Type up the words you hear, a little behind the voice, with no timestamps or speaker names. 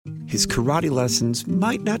his karate lessons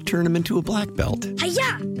might not turn him into a black belt.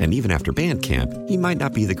 Hi-ya! And even after band camp, he might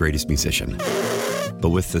not be the greatest musician.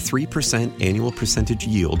 But with the 3% annual percentage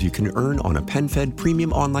yield you can earn on a PenFed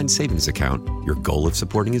premium online savings account, your goal of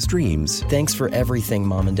supporting his dreams... Thanks for everything,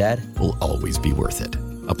 Mom and Dad. ...will always be worth it.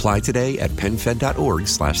 Apply today at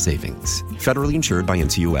PenFed.org/savings. Federally insured by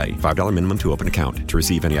NCUA. $5 minimum to open account. To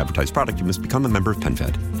receive any advertised product, you must become a member of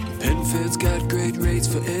PenFed. PenFed's got great rates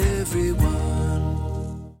for everyone.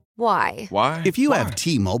 Why? Why? If you have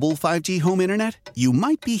T-Mobile 5G home internet, you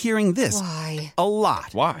might be hearing this Why? a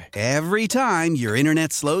lot. Why? Every time your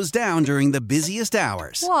internet slows down during the busiest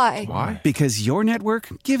hours. Why? Why? Because your network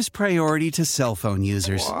gives priority to cell phone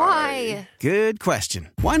users. Why? Good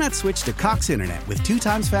question. Why not switch to Cox Internet with 2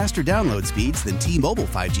 times faster download speeds than T-Mobile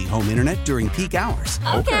 5G home internet during peak hours?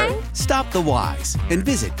 Okay. Stop the whys and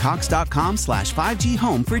visit cox.com/5G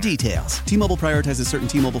home for details. T-Mobile prioritizes certain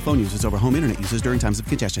T-Mobile phone users over home internet users during times of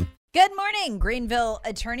congestion. Good morning. Greenville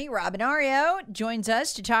attorney Robin Ario joins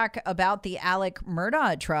us to talk about the Alec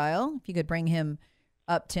Murdaugh trial. If you could bring him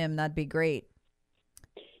up, Tim, that'd be great.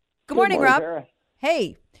 Good morning, Rob. Sarah.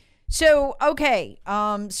 Hey. So, okay,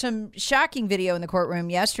 some shocking video in the courtroom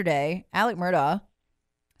yesterday. Alec Murdaugh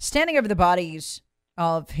standing over the bodies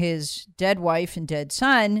of his dead wife and dead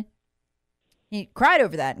son. He cried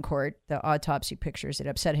over that in court, the autopsy pictures. It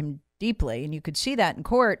upset him deeply, and you could see that in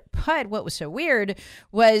court. But what was so weird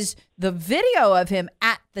was the video of him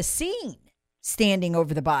at the scene standing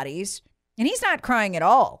over the bodies, and he's not crying at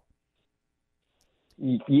all.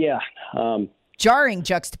 Yeah. Jarring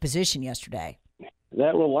juxtaposition yesterday.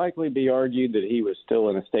 That will likely be argued that he was still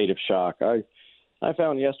in a state of shock. I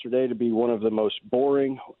found yesterday to be one of the most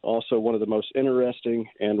boring, also one of the most interesting,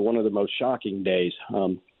 and one of the most shocking days.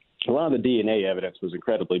 A lot of the DNA evidence was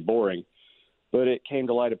incredibly boring, but it came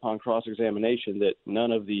to light upon cross-examination that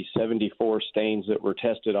none of the 74 stains that were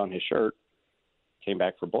tested on his shirt came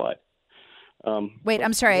back for blood. Wait,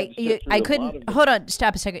 I'm sorry. I couldn't. Hold on.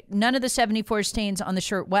 Stop a second. None of the 74 stains on the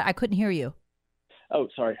shirt. What? I couldn't hear you. Oh,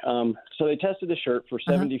 sorry. So they tested the shirt for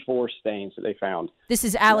 74 stains that they found. This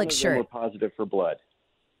is Alec's shirt. None of them were positive for blood.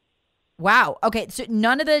 Wow. Okay. So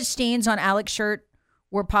none of the stains on Alec's shirt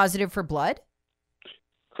were positive for blood?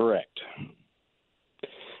 Correct.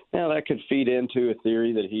 Now, that could feed into a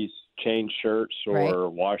theory that he's changed shirts or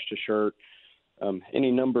washed a shirt,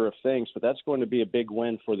 any number of things, but that's going to be a big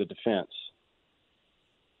win for the defense.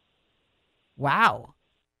 Wow.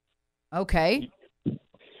 Okay.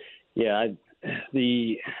 Yeah,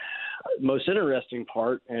 the most interesting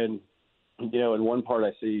part, and, in one part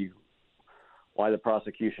I see why the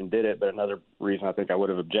prosecution did it, but another reason I think I would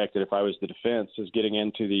have objected if I was the defense is getting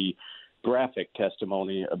into the graphic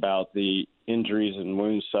testimony about the injuries and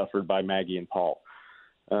wounds suffered by Maggie and Paul.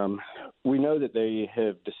 We know that they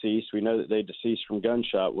have deceased. We know that they deceased from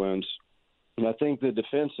gunshot wounds. And I think the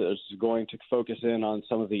defense is going to focus in on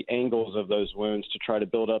some of the angles of those wounds to try to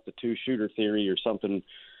build up the two-shooter theory or something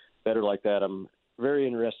better like that. I'm very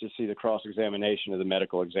interested to see the cross-examination of the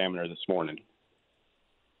medical examiner this morning.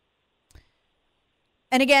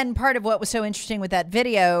 And again, part of what was so interesting with that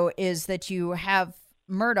video is that you have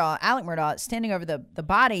Alec Murdaugh, standing over the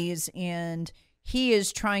bodies, and he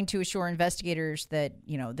is trying to assure investigators that,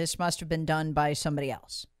 this must have been done by somebody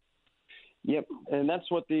else. Yep, and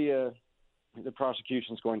that's what the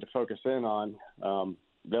prosecution is going to focus in on.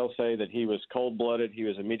 They'll say that he was cold-blooded. He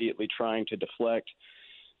was immediately trying to deflect.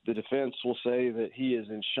 The defense will say that he is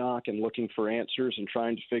in shock and looking for answers and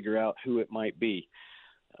trying to figure out who it might be.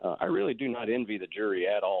 I really do not envy the jury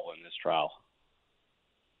at all in this trial.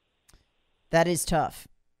 That is tough.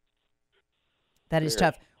 That is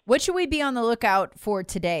tough. What should we be on the lookout for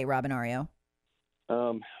today, Robin Ario?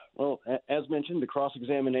 Well, as mentioned, the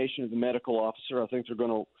cross-examination of the medical officer, I think they're going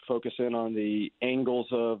to focus in on the angles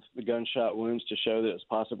of the gunshot wounds to show that it's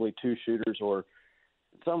possibly two shooters or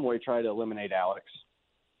in some way try to eliminate Alex.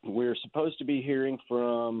 We're supposed to be hearing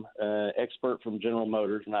from an expert from General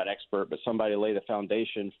Motors, not expert, but somebody lay the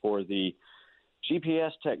foundation for the GPS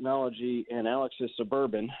technology in Alex's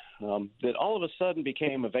Suburban that all of a sudden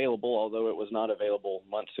became available, although it was not available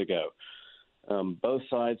months ago. Both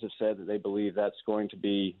sides have said that they believe that's going to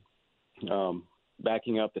be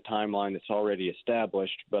backing up the timeline that's already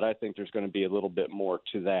established, but I think there's going to be a little bit more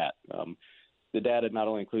to that. The data not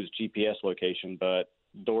only includes GPS location, but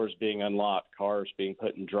doors being unlocked, cars being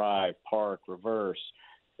put in drive, park, reverse,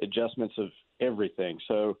 adjustments of everything.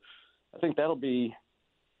 So I think that'll be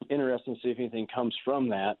interesting to see if anything comes from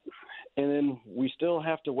that. And then we still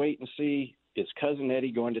have to wait and see, is Cousin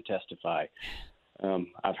Eddie going to testify?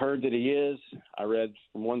 I've heard that he is. I read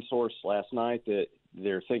from one source last night that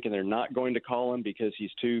they're thinking they're not going to call him because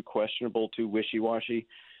he's too questionable, too wishy-washy.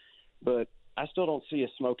 But I still don't see a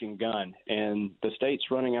smoking gun, and the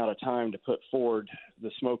state's running out of time to put forward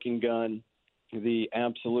the smoking gun, the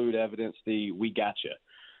absolute evidence, the we gotcha.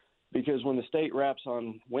 Because when the state wraps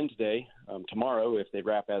on Wednesday, tomorrow, if they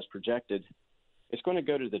wrap as projected, it's going to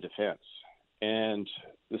go to the defense. And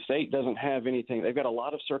the state doesn't have anything. They've got a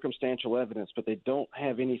lot of circumstantial evidence, but they don't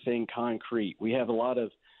have anything concrete. We have a lot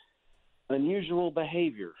of unusual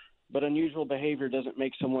behavior, but unusual behavior doesn't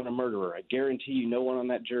make someone a murderer. I guarantee you no one on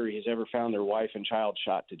that jury has ever found their wife and child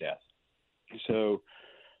shot to death. So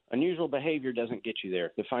unusual behavior doesn't get you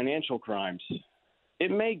there. The financial crimes,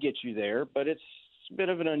 it may get you there, but it's a bit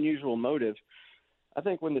of an unusual motive. I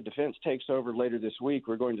think when the defense takes over later this week,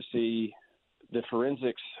 we're going to see the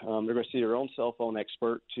forensics. They're going to see their own cell phone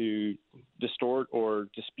expert to distort or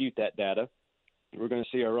dispute that data. We're going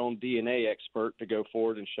to see our own DNA expert to go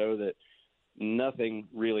forward and show that nothing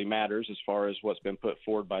really matters as far as what's been put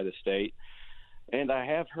forward by the state. And I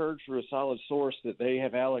have heard through a solid source that they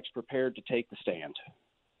have Alex prepared to take the stand.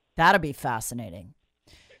 That'll be fascinating.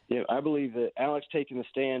 Yeah, I believe that Alex taking the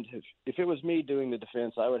stand, if it was me doing the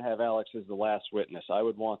defense, I would have Alex as the last witness. I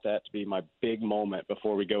would want that to be my big moment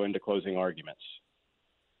before we go into closing arguments.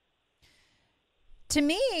 To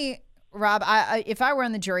me, Rob, if I were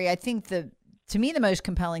on the jury, I think to me the most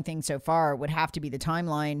compelling thing so far would have to be the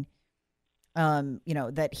timeline.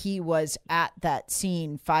 That he was at that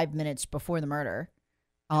scene 5 minutes before the murder,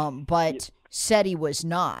 but said he was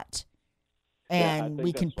not, and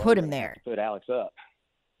we can put him there. Put Alex up.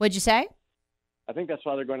 What'd you say? I think that's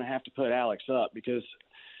why they're going to have to put Alex up, because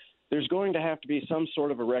there's going to have to be some sort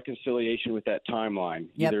of a reconciliation with that timeline.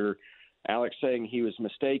 Yep. Either Alex saying he was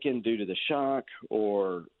mistaken due to the shock,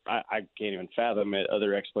 or I can't even fathom it,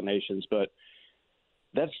 other explanations. But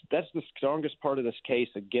that's the strongest part of this case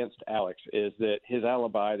against Alex, is that his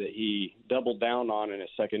alibi that he doubled down on in his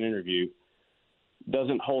second interview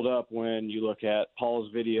doesn't hold up when you look at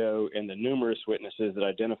Paul's video and the numerous witnesses that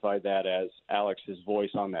identified that as Alex's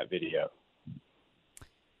voice on that video.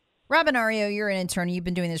 Robin Ario, you're an attorney. You've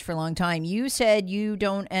been doing this for a long time. You said you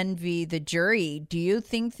don't envy the jury. Do you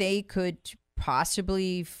think they could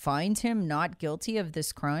possibly find him not guilty of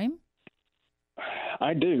this crime?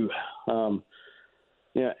 I do.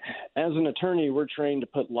 Yeah, as an attorney, we're trained to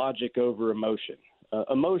put logic over emotion.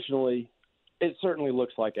 Emotionally, it certainly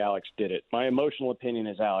looks like Alex did it. My emotional opinion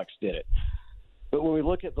is Alex did it. But when we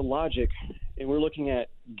look at the logic and we're looking at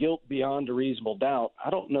guilt beyond a reasonable doubt,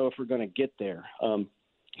 I don't know if we're going to get there.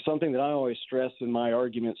 Something that I always stress in my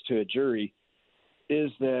arguments to a jury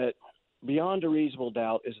is that beyond a reasonable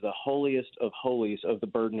doubt is the holiest of holies of the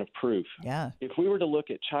burden of proof. Yeah. If we were to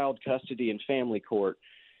look at child custody and family court,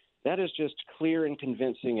 that is just clear and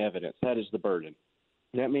convincing evidence. That is the burden.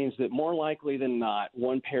 That means that more likely than not,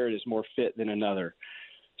 one parent is more fit than another.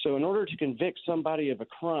 So in order to convict somebody of a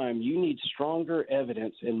crime, you need stronger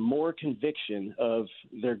evidence and more conviction of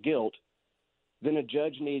their guilt than a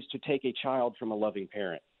judge needs to take a child from a loving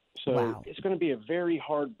parent. So Wow. It's going to be a very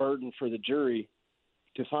hard burden for the jury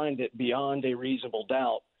to find it beyond a reasonable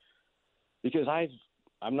doubt, because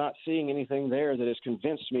I'm not seeing anything there that has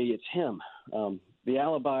convinced me it's him. The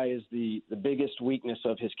alibi is the biggest weakness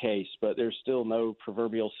of his case, but there's still no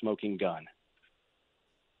proverbial smoking gun.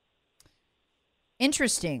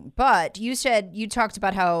 Interesting. But you talked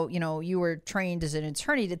about how, you were trained as an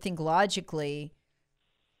attorney to think logically.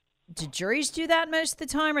 Do juries do that most of the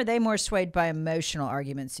time? Or are they more swayed by emotional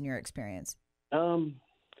arguments in your experience?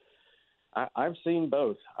 I've seen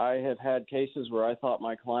both. I have had cases where I thought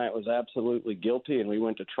my client was absolutely guilty, and we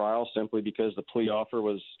went to trial simply because the plea offer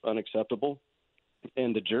was unacceptable,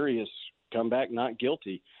 and the jury has come back not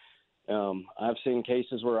guilty. I've seen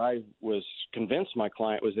cases where I was convinced my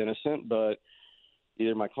client was innocent, but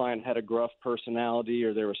either my client had a gruff personality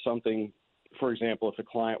or there was something. For example, if a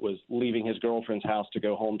client was leaving his girlfriend's house to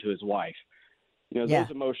go home to his wife, those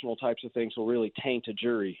emotional types of things will really taint a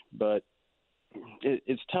jury. But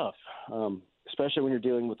it's tough, especially when you're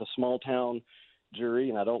dealing with a small town jury.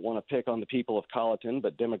 And I don't want to pick on the people of Colleton,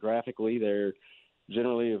 but demographically, they're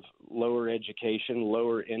generally of lower education,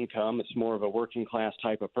 lower income. It's more of a working class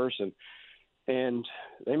type of person. And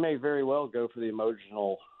they may very well go for the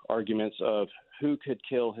emotional arguments of who could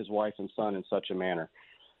kill his wife and son in such a manner.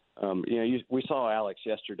 We saw Alex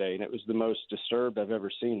yesterday, and it was the most disturbed I've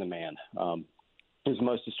ever seen the man. It was the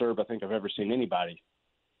most disturbed I think I've ever seen anybody.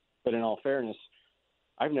 But in all fairness,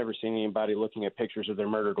 I've never seen anybody looking at pictures of their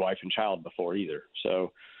murdered wife and child before either.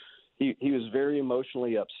 So he was very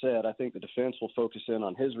emotionally upset. I think the defense will focus in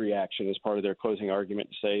on his reaction as part of their closing argument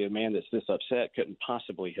to say a man that's this upset couldn't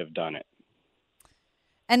possibly have done it.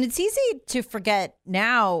 And it's easy to forget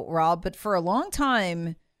now, Rob, but for a long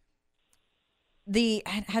time,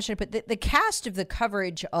 how should I put the cast of the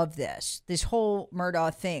coverage of this whole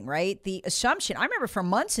Murdaugh thing, right? The assumption I remember for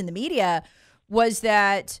months in the media was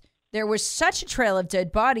that there was such a trail of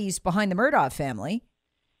dead bodies behind the Murdaugh family.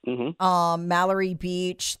 Mm-hmm. Mallory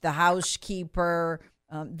Beach, the housekeeper,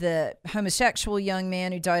 the homosexual young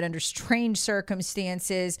man who died under strange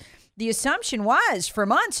circumstances. The assumption was for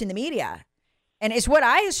months in the media, and it's what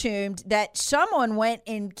I assumed, that someone went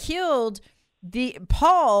and killed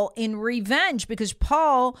Paul in revenge because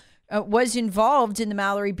Paul was involved in the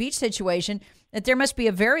Mallory Beach situation, that there must be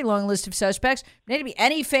a very long list of suspects. There need to be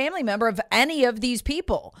any family member of any of these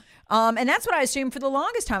people. And that's what I assumed for the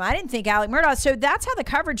longest time. I didn't think Alec Murdaugh. So that's how the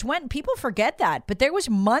coverage went. People forget that. But there was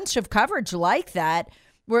months of coverage like that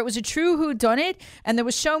where it was a true whodunit, and there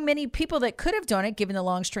was so many people that could have done it, given the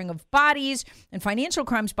long string of bodies and financial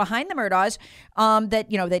crimes behind the Murdaughs,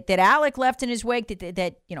 that Alec left in his wake,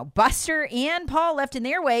 that Buster and Paul left in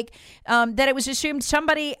their wake, that it was assumed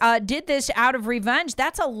somebody did this out of revenge.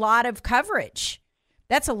 That's a lot of coverage.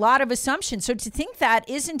 That's a lot of assumptions. So to think that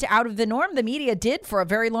isn't out of the norm, the media did for a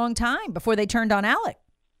very long time before they turned on Alec.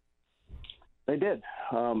 They did.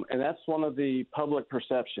 And that's one of the public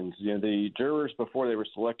perceptions. The jurors, before they were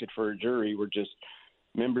selected for a jury, were just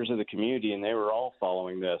members of the community, and they were all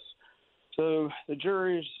following this. So the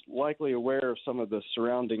jury's likely aware of some of the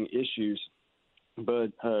surrounding issues,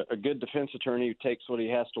 but a good defense attorney takes what he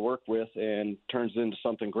has to work with and turns it into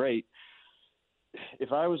something great.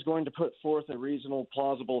 If I was going to put forth a reasonable,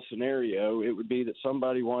 plausible scenario, it would be that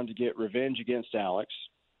somebody wanted to get revenge against Alex.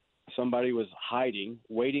 Somebody was hiding,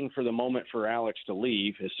 waiting for the moment for Alex to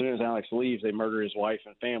leave. As soon as Alex leaves, they murder his wife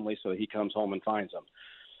and family so that he comes home and finds them,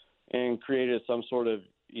 and created some sort of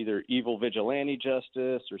either evil vigilante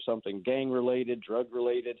justice or something gang-related,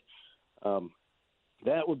 drug-related.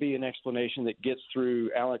 That would be an explanation that gets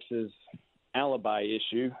through Alex's alibi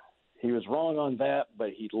issue. He was wrong on that, but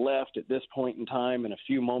he left at this point in time, and a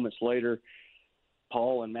few moments later,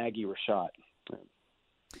 Paul and Maggie were shot.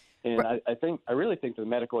 And I really think the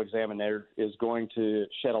medical examiner is going to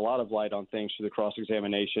shed a lot of light on things through the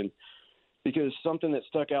cross-examination, because something that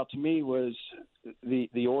stuck out to me was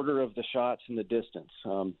the order of the shots and the distance.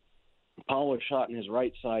 Paul was shot in his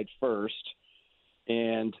right side first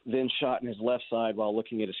and then shot in his left side while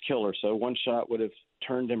looking at his killer. So one shot would have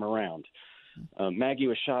turned him around. Maggie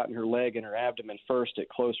was shot in her leg and her abdomen first at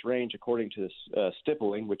close range, according to this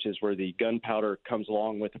stippling, which is where the gunpowder comes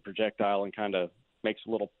along with the projectile and kind of makes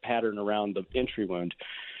a little pattern around the entry wound.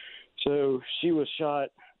 So she was shot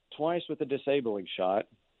twice with a disabling shot,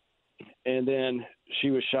 and then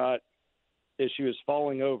she was shot as she was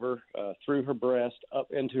falling over through her breast,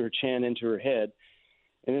 up into her chin, into her head.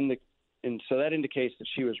 And so that indicates that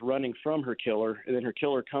she was running from her killer, and then her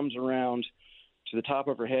killer comes around to the top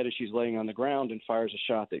of her head as she's laying on the ground and fires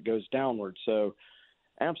a shot that goes downward. So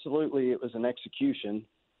absolutely it was an execution,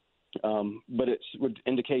 but it would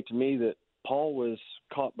indicate to me that Paul was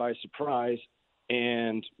caught by surprise,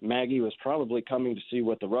 and Maggie was probably coming to see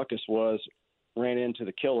what the ruckus was, ran into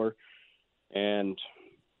the killer, and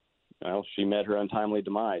she met her untimely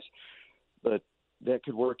demise. But that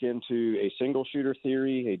could work into a single shooter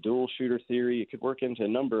theory, a dual shooter theory. It could work into a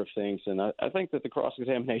number of things. And I think that the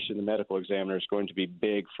cross-examination of the medical examiner is going to be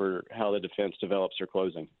big for how the defense develops their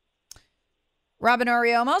closing. Robin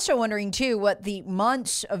Ario, I'm also wondering, too, what the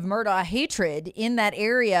months of Murdaugh hatred in that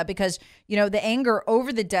area, because, the anger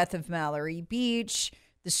over the death of Mallory Beach,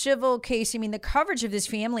 the civil case, the coverage of this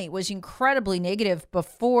family was incredibly negative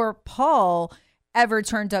before Paul ever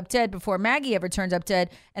turned up dead, before Maggie ever turned up dead.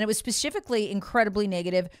 And it was specifically incredibly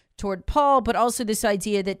negative toward Paul, but also this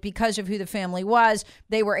idea that because of who the family was,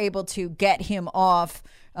 they were able to get him off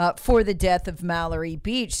for the death of Mallory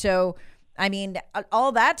Beach. So,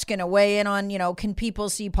 all that's going to weigh in on, can people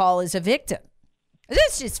see Paul as a victim?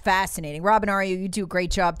 This is just fascinating. Robin Ario, you do a great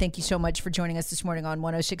job. Thank you so much for joining us this morning on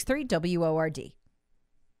 106.3 WORD.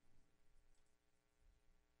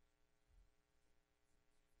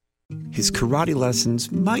 His karate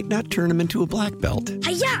lessons might not turn him into a black belt.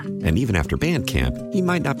 Hi-ya! And even after band camp, he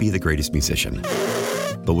might not be the greatest musician.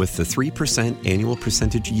 But with the 3% annual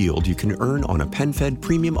percentage yield you can earn on a PenFed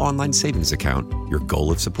premium online savings account, your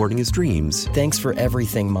goal of supporting his dreams... Thanks for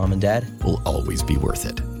everything, Mom and Dad. ...will always be worth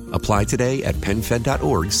it. Apply today at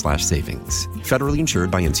PenFed.org/savings. Federally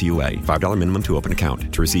insured by NCUA. $5 minimum to open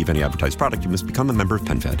account. To receive any advertised product, you must become a member of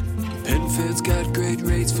PenFed. PenFed's got great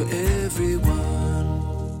rates for everyone.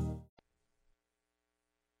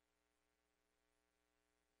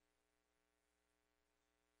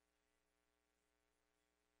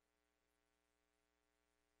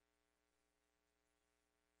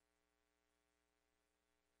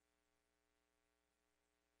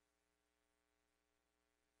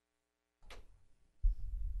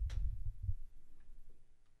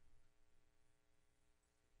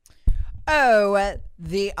 Oh,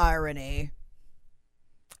 the irony.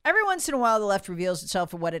 Every once in a while, the left reveals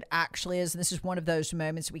itself for what it actually is, and this is one of those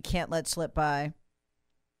moments we can't let slip by.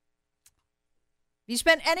 If you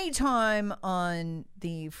spend any time on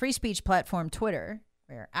the free speech platform Twitter,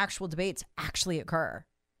 where actual debates actually occur,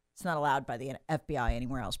 it's not allowed by the FBI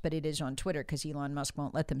anywhere else, but it is on Twitter because Elon Musk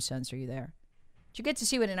won't let them censor you there. But you get to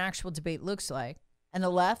see what an actual debate looks like, and the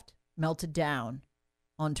left melted down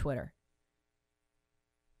on Twitter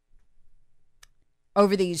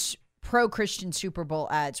over these pro-Christian Super Bowl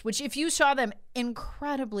ads, which if you saw them,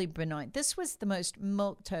 incredibly benign. This was the most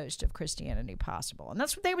milquetoast of Christianity possible. And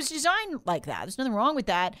that's what they was designed like that. There's nothing wrong with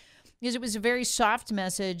that because it was a very soft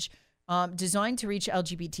message designed to reach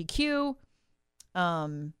LGBTQ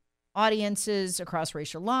audiences across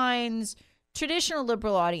racial lines, traditional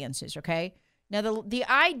liberal audiences, okay? Now, the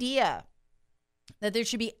idea that there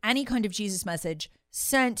should be any kind of Jesus message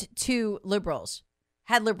sent to liberals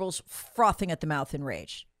had liberals frothing at the mouth in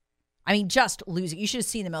rage. I mean, just losing. You should have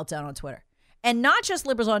seen the meltdown on Twitter. And not just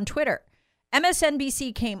liberals on Twitter.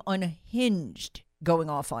 MSNBC came unhinged going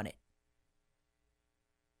off on it.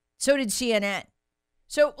 So did CNN.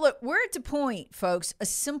 So, look, we're at the point, folks, a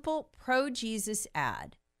simple pro-Jesus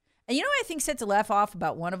ad. And you know what I think set the left off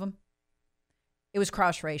about one of them? It was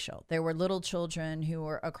cross-racial. There were little children who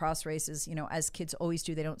were across races. You know, as kids always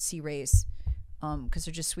do, they don't see race because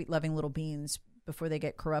they're just sweet, loving little beings before they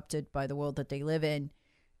get corrupted by the world that they live in.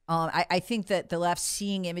 I think that the left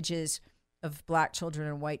seeing images of black children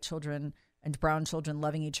and white children and brown children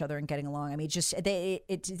loving each other and getting along. I mean, just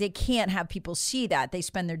they can't have people see that. They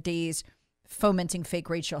spend their days fomenting fake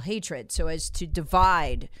racial hatred so as to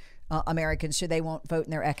divide Americans so they won't vote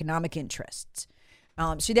in their economic interests.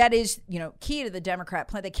 So that is, key to the Democrat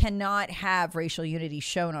plan. They cannot have racial unity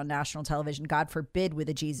shown on national television, God forbid, with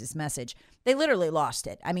a Jesus message. They literally lost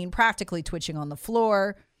it. I mean, practically twitching on the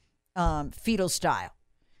floor, fetal style.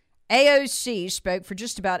 AOC spoke for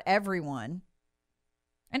just about everyone.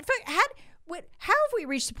 And in fact, how have we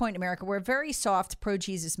reached a point in America where a very soft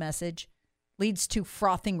pro-Jesus message leads to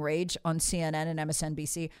frothing rage on CNN and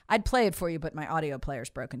MSNBC? I'd play it for you, but my audio player's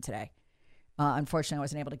broken today. Unfortunately, I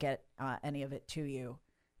wasn't able to get any of it to you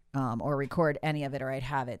or record any of it, or I'd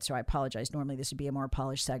have it. So I apologize. Normally, this would be a more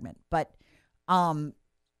polished segment. But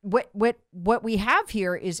what we have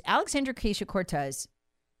here is Alexandria Ocasio-Cortez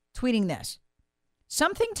tweeting this.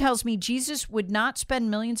 Something tells me Jesus would not spend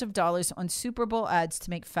millions of dollars on Super Bowl ads to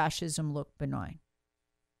make fascism look benign.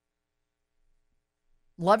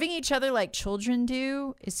 Loving each other like children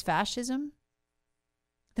do is fascism.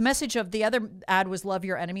 The message of the other ad was love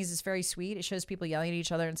your enemies is very sweet. It shows people yelling at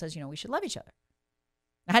each other and says, we should love each other.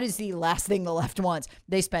 That is the last thing the left wants.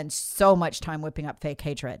 They spend so much time whipping up fake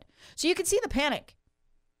hatred. So you can see the panic.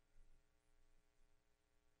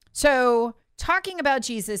 So talking about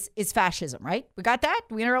Jesus is fascism, right? We got that?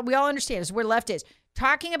 We all understand. This is where left is.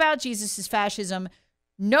 Talking about Jesus is fascism.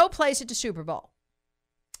 No place at the Super Bowl.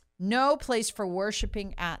 No place for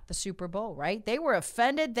worshiping at the Super Bowl, right? They were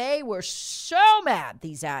offended. They were so mad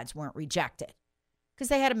these ads weren't rejected because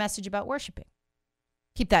they had a message about worshiping.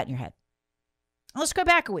 Keep that in your head. Let's go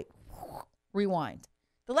back a week. Rewind.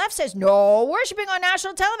 The left says, no worshiping on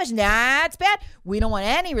national television. That's bad. We don't want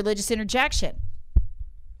any religious interjection.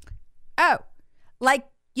 Oh, like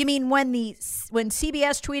you mean when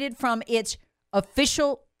CBS tweeted from its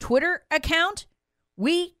official Twitter account,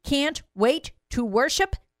 we can't wait to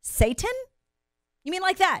worship Satan? You mean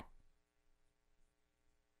like that?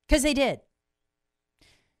 Because they did.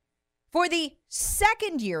 For the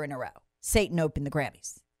second year in a row, Satan opened the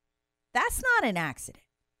Grammys. That's not an accident.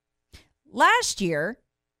 Last year,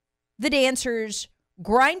 the dancers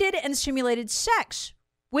grinded and simulated sex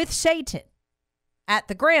with Satan at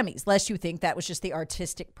the Grammys, lest you think that was just the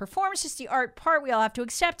artistic performance. It's the art part. We all have to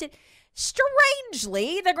accept it.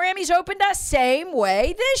 Strangely, the Grammys opened the same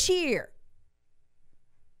way this year.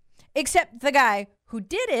 Except the guy who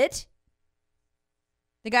did it,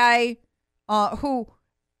 the guy who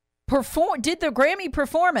did the Grammy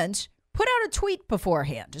performance, put out a tweet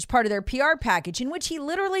beforehand as part of their PR package in which he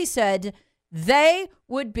literally said they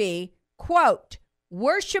would be, quote,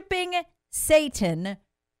 worshiping Satan,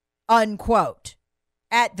 unquote,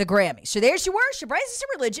 at the Grammys. So there's your worship, right? It's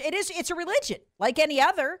a religion. It's a religion like any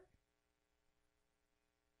other.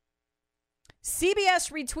 CBS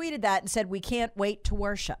retweeted that and said, we can't wait to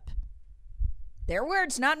worship. Their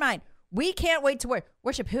words, not mine. We can't wait to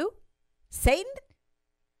worship who? Satan?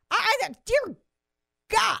 Dear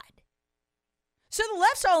God. So the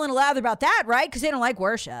left's all in a lather about that, right? Because they don't like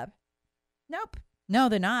worship. Nope. No,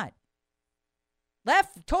 they're not.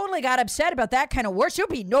 Left totally got upset about that kind of worship.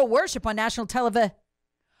 There'll be no worship on national television.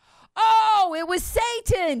 Oh, it was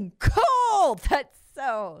Satan. Cool. That's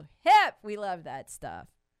so hip. We love that stuff.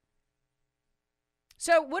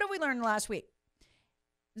 So what did we learn last week?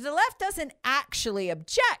 The left doesn't actually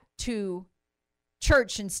object to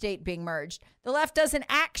church and state being merged. The left doesn't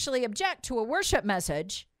actually object to a worship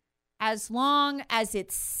message as long as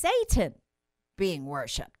it's Satan being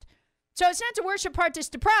worshiped. So it's not the worship part that's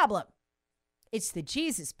the problem. It's the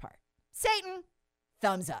Jesus part. Satan,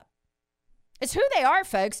 thumbs up. It's who they are,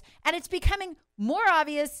 folks, and it's becoming more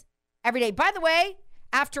obvious every day. By the way,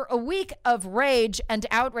 after a week of rage and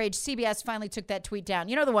outrage, CBS finally took that tweet down.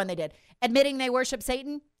 You know the one they did, admitting they worship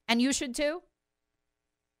Satan, and you should too?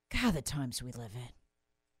 God, the times we live in.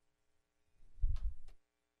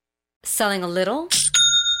 Selling a little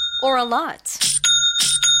or a lot?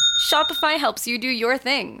 Shopify helps you do your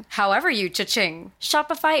thing, however you cha-ching.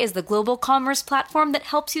 Shopify is the global commerce platform that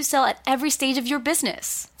helps you sell at every stage of your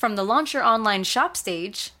business. From the launch your online shop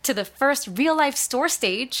stage, to the first real-life store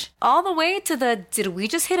stage, all the way to the did we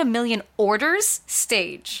just hit 1 million orders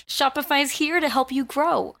stage. Shopify's here to help you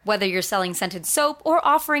grow. Whether you're selling scented soap or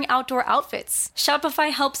offering outdoor outfits,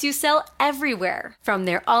 Shopify helps you sell everywhere. From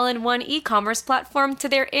their all-in-one e-commerce platform to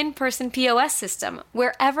their in-person POS system,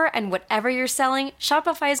 wherever and whatever you're selling,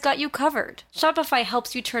 Shopify's got you covered. Shopify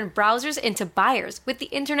helps you turn browsers into buyers with the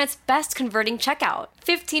internet's best converting checkout.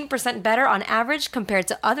 15% better on average compared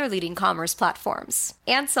to other leading commerce platforms.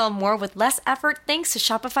 And sell more with less effort thanks to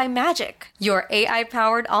Shopify Magic, your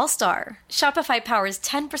AI-powered all-star. Shopify powers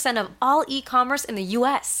 10% of all e-commerce in the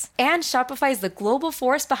US. And Shopify is the global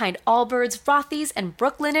force behind Allbirds, Rothy's, and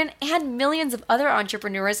Brooklinen, and millions of other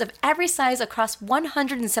entrepreneurs of every size across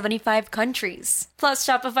 175 countries. Plus,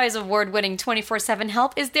 Shopify's award-winning 24/7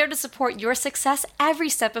 help is there to support your success every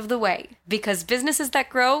step of the way. Because businesses that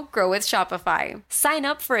grow, grow with Shopify. Sign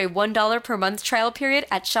up for a $1 per month trial period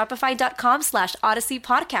at shopify.com/Odyssey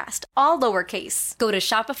Podcast, all lowercase. Go to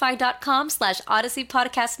shopify.com/Odyssey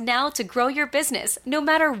Podcast now to grow your business, no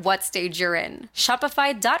matter what stage you're in.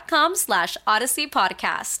 Shopify.com/Odyssey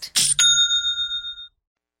Podcast.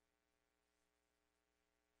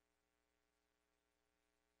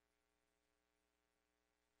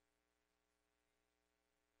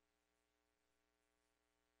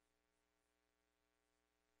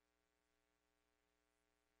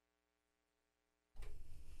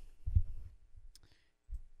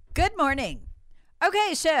 Good morning.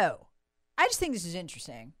 Okay, so I just think this is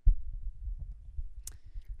interesting.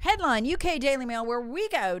 Headline, UK Daily Mail, where we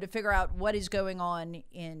go to figure out what is going on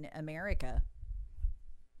in America.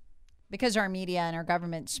 Because our media and our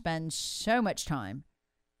government spend so much time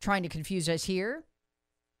trying to confuse us here.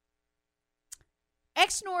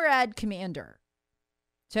 Ex-NORAD commander.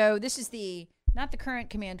 So this is not the current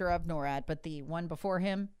commander of NORAD, but the one before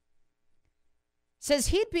him. Says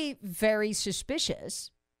he'd be very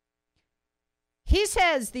suspicious. He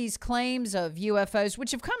says these claims of UFOs, which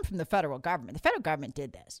have come from the federal government, the federal government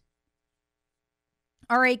did this,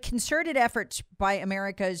 are a concerted effort by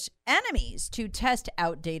America's enemies to test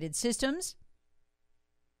outdated systems.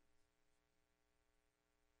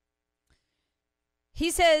 He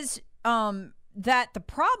says that the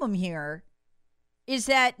problem here is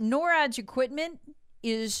that NORAD's equipment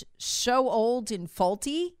is so old and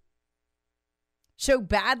faulty, so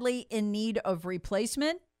badly in need of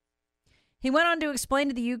replacement. He went on to explain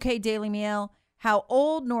to the UK Daily Mail how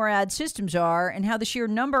old NORAD systems are and how the sheer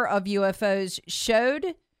number of UFOs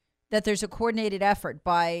showed that there's a coordinated effort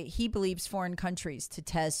by, he believes, foreign countries to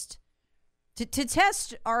test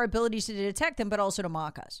our abilities to detect them, but also to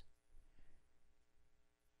mock us.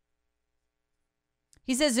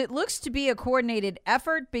 He says it looks to be a coordinated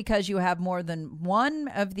effort because you have more than one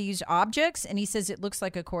of these objects, and he says it looks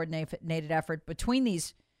like a coordinated effort between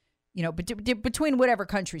these, between whatever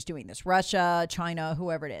country's doing this, Russia, China,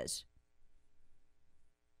 whoever it is.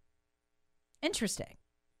 Interesting.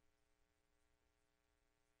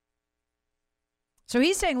 So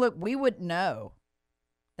he's saying, look, we wouldn't know.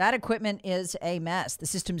 That equipment is a mess. The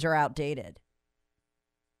systems are outdated.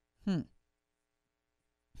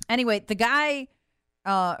 Anyway, the guy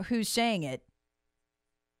who's saying it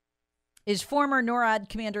is former NORAD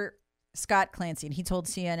commander Scott Clancy, and he told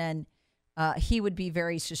CNN he would be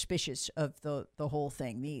very suspicious of the whole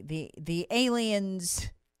thing. The aliens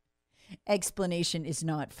explanation is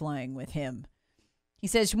not flying with him. He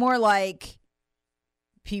says more like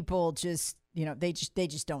people just, they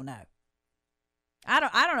just don't know. I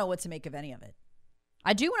don't know what to make of any of it.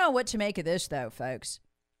 I do know what to make of this though, folks.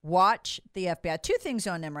 Watch the FBI. Two things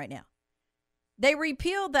on them right now. They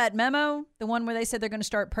repealed that memo, the one where they said they're going to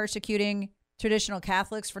start persecuting traditional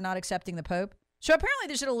Catholics for not accepting the Pope. So apparently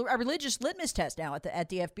there's a religious litmus test now at the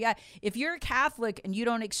FBI. If you're a Catholic and you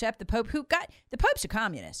don't accept the Pope, the Pope's a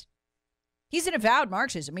communist. He's an avowed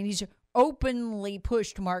Marxist. I mean, he's openly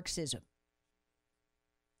pushed Marxism,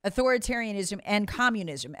 authoritarianism, and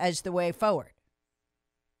communism as the way forward.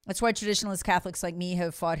 That's why traditionalist Catholics like me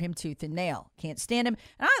have fought him tooth and nail. Can't stand him.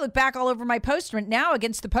 And I look back all over my posts now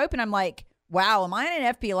against the Pope, and I'm like, wow, am I on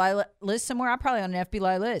an FBI list somewhere? I'm probably on an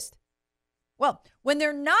FBI list. Well, when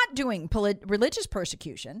they're not doing religious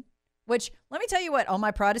persecution, which, let me tell you what, all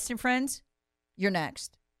my Protestant friends, you're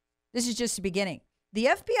next. This is just the beginning. The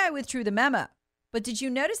FBI withdrew the memo, but did you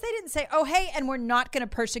notice they didn't say, oh, hey, and we're not going to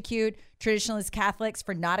persecute traditionalist Catholics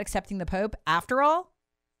for not accepting the Pope after all?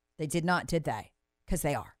 They did not, did they? Because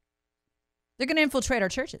they are. They're going to infiltrate our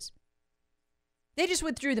churches. They just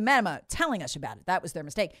withdrew the memo telling us about it. That was their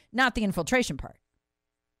mistake, not the infiltration part.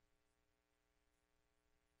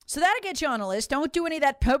 So that'll get you on a list. Don't do any of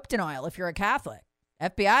that Pope denial if you're a Catholic.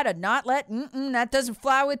 FBI did not let, that doesn't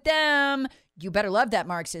fly with them. You better love that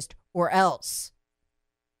Marxist or else.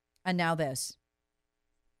 And now this.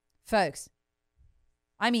 Folks,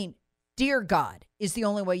 I mean, dear God, is the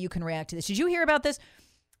only way you can react to this. Did you hear about this?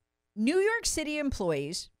 New York City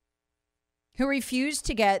employees who refused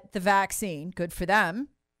to get the vaccine, good for them,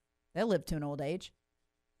 they'll live to an old age,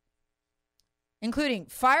 including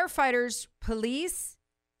firefighters, police,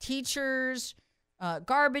 teachers,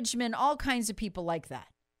 garbage men, all kinds of people like that.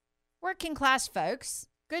 Working class folks,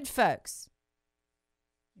 good folks.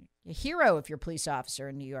 A hero if you're a police officer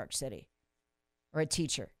in New York City or a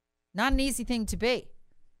teacher. Not an easy thing to be.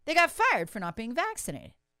 They got fired for not being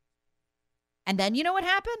vaccinated. And then you know what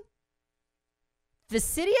happened? The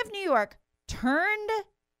city of New York turned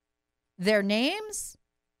their names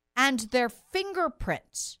and their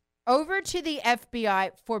fingerprints over to the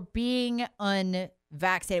FBI for being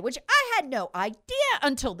unvaccinated, which I had no idea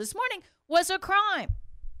until this morning was a crime.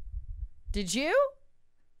 Did you?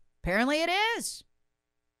 Apparently it is.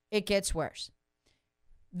 It gets worse.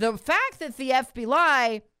 The fact that the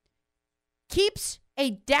FBI keeps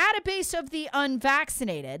a database of the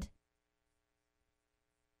unvaccinated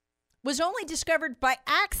was only discovered by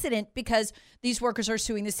accident because these workers are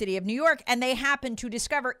suing the city of New York and they happened to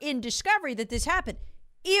discover in discovery that this happened.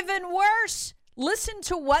 Even worse, listen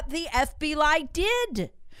to what the FBI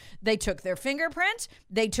did. They took their fingerprints,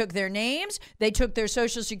 they took their names, they took their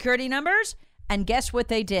social security numbers, and guess what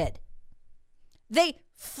they did? They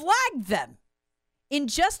flagged them in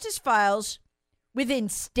justice files within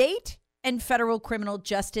state and federal criminal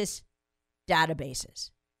justice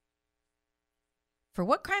databases. For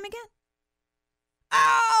what crime again?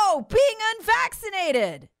 Oh, being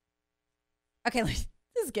unvaccinated. Okay,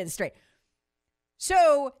 let's get it straight.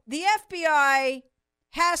 So the FBI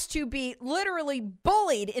has to be literally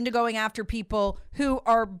bullied into going after people who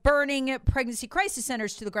are burning pregnancy crisis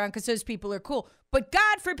centers to the ground because those people are cool. But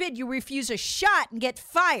God forbid you refuse a shot and get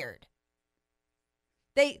fired.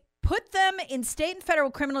 They put them in state and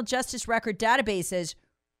federal criminal justice record databases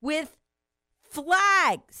with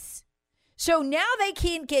flags. So now they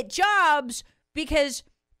can't get jobs because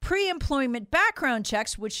pre-employment background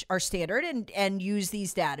checks, which are standard and use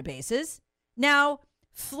these databases, now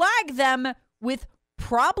flag them with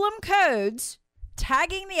problem codes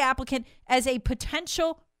tagging the applicant as a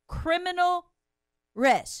potential criminal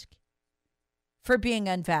risk for being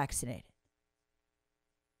unvaccinated.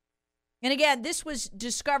 And again, this was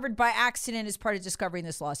discovered by accident as part of discovering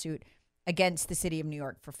this lawsuit against the city of New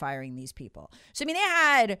York for firing these people. So, I mean, they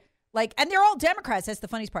had and they're all Democrats. That's the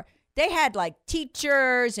funniest part. They had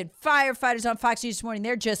teachers and firefighters on Fox News this morning.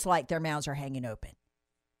 They're just their mouths are hanging open.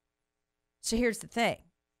 So here's the thing.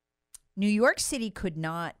 New York City could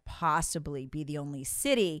not possibly be the only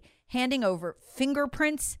city handing over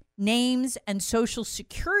fingerprints, names, and social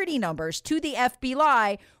security numbers to the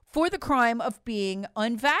FBI for the crime of being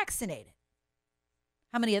unvaccinated.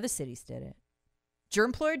 How many other cities did it? Did your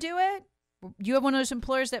employer do it? You have one of those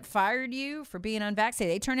employers that fired you for being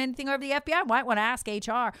unvaccinated. They turn anything over to the FBI? Might want to ask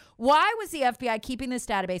HR. Why was the FBI keeping this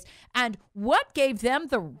database? And what gave them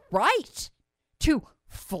the right to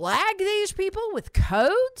flag these people with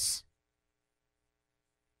codes?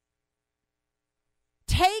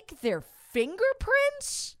 Take their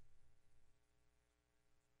fingerprints?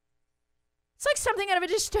 It's like something out of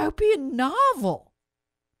a dystopian novel.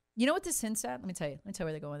 You know what this hints at? Let me tell you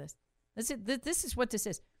where they're going with this. This is what this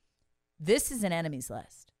is. This is an enemies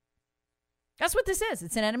list. That's what this is.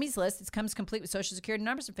 It's an enemies list. It comes complete with social security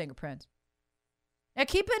numbers and fingerprints. Now,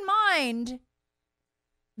 keep in mind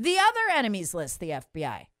the other enemies list the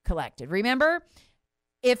FBI collected. Remember,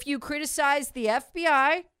 if you criticize the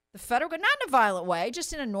FBI, the federal government, not in a violent way,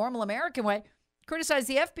 just in a normal American way, criticize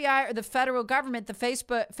the FBI or the federal government, the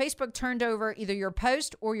Facebook turned over either your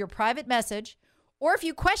post or your private message. Or if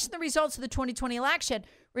you question the results of the 2020 election,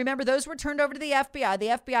 remember those were turned over to the FBI. The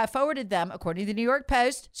FBI forwarded them, according to the New York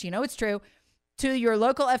Post, so you know it's true, to your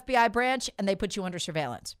local FBI branch, and they put you under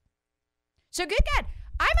surveillance. So good God,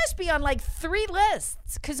 I must be on like 3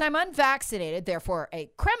 lists because I'm unvaccinated, therefore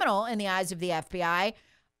a criminal in the eyes of the FBI.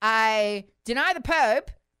 I deny the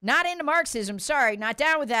Pope, not into Marxism, sorry, not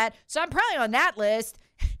down with that. So I'm probably on that list.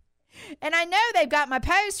 And I know they've got my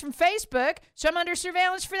posts from Facebook, so I'm under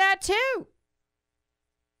surveillance for that too.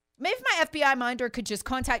 Maybe if my FBI minder could just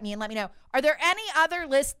contact me and let me know, are there any other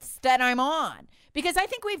lists that I'm on? Because I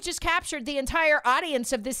think we've just captured the entire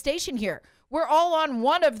audience of this station here. We're all on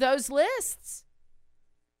one of those lists.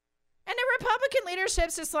 And the Republican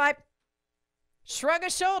leadership's just like, shrug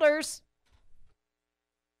of shoulders.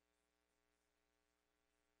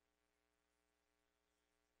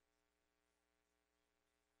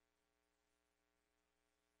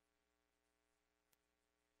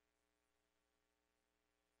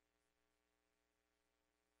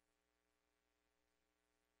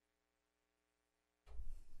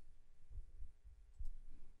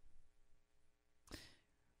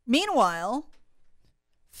 Meanwhile,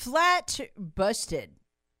 flat busted.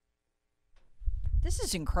 This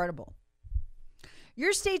is incredible.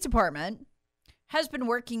 Your State Department has been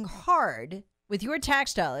working hard with your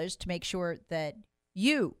tax dollars to make sure that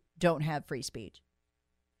you don't have free speech.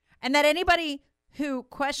 And that anybody who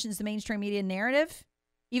questions the mainstream media narrative,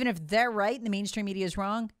 even if they're right and the mainstream media is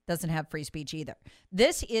wrong, doesn't have free speech either.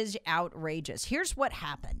 This is outrageous. Here's what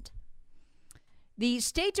happened. The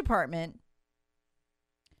State Department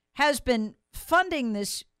has been funding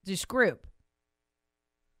this group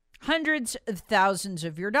hundreds of thousands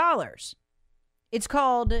of your dollars. It's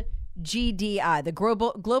called GDI, the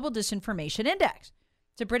Global Disinformation Index.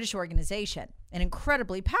 It's a British organization, an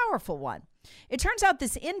incredibly powerful one. It turns out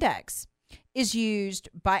this index is used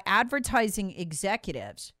by advertising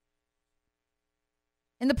executives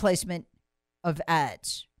in the placement of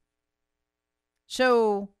ads.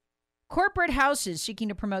 So corporate houses seeking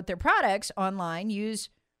to promote their products online use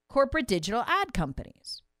corporate digital ad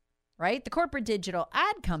companies, right? The corporate digital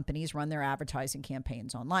ad companies run their advertising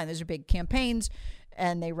campaigns online. Those are big campaigns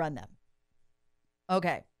and they run them.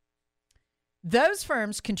 Okay. Those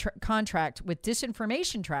firms contract with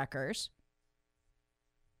disinformation trackers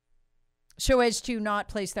so as to not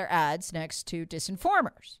place their ads next to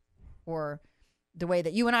disinformers, or the way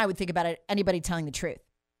that you and I would think about it, anybody telling the truth.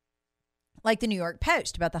 Like the New York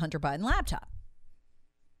Post about the Hunter Biden laptop.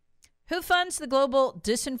 Who funds the Global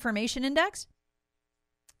Disinformation Index?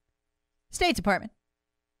 State Department,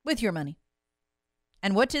 with your money.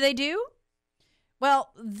 And what do?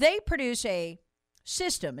 Well, they produce a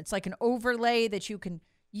system. It's like an overlay that you can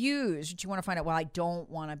use if you want to find out, well, I don't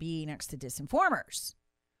want to be next to disinformers,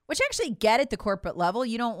 which actually get at the corporate level.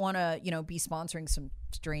 You don't want to, be sponsoring some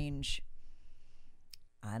strange,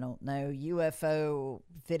 I don't know, UFO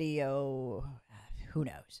video, who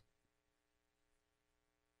knows?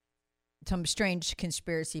 Some strange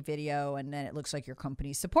conspiracy video, and then it looks like your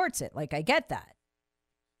company supports it. Like, I get that.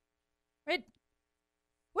 Right?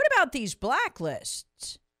 What about these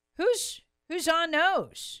blacklists? Who's on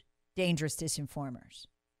those dangerous disinformers?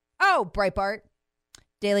 Oh, Breitbart,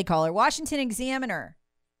 Daily Caller, Washington Examiner,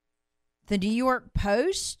 the New York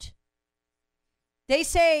Post. They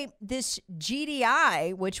say this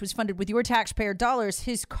GDI, which was funded with your taxpayer dollars,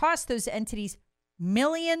 has cost those entities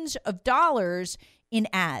millions of dollars in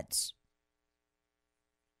ads.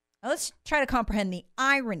 Now let's try to comprehend the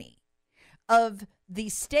irony of the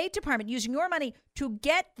State Department using your money to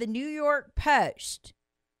get the New York Post,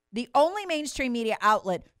 the only mainstream media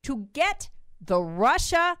outlet, to get the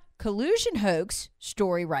Russia collusion hoax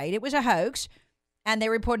story right. It was a hoax, and they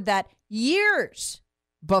reported that years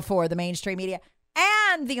before the mainstream media,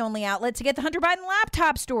 and the only outlet to get the Hunter Biden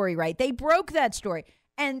laptop story right. They broke that story.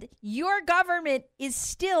 And your government is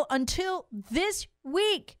still, until this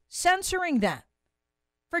week, censoring them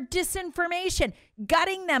for disinformation,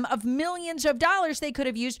 gutting them of millions of dollars they could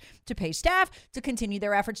have used to pay staff to continue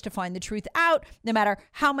their efforts to find the truth out, no matter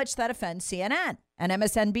how much that offends CNN and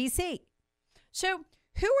MSNBC. So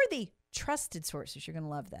who are the trusted sources? You're going to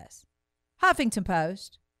love this. Huffington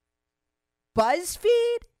Post.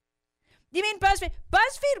 BuzzFeed? You mean BuzzFeed?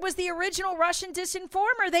 BuzzFeed was the original Russian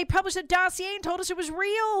disinformer. They published a dossier and told us it was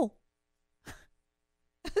real.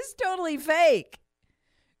 It's totally fake.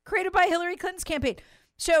 Created by Hillary Clinton's campaign.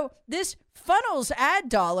 So this funnels ad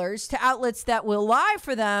dollars to outlets that will lie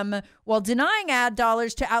for them while denying ad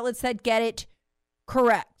dollars to outlets that get it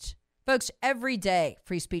correct. Folks, every day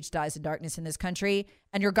free speech dies in darkness in this country,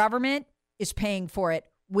 and your government is paying for it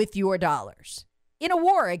with your dollars in a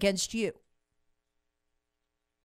war against you.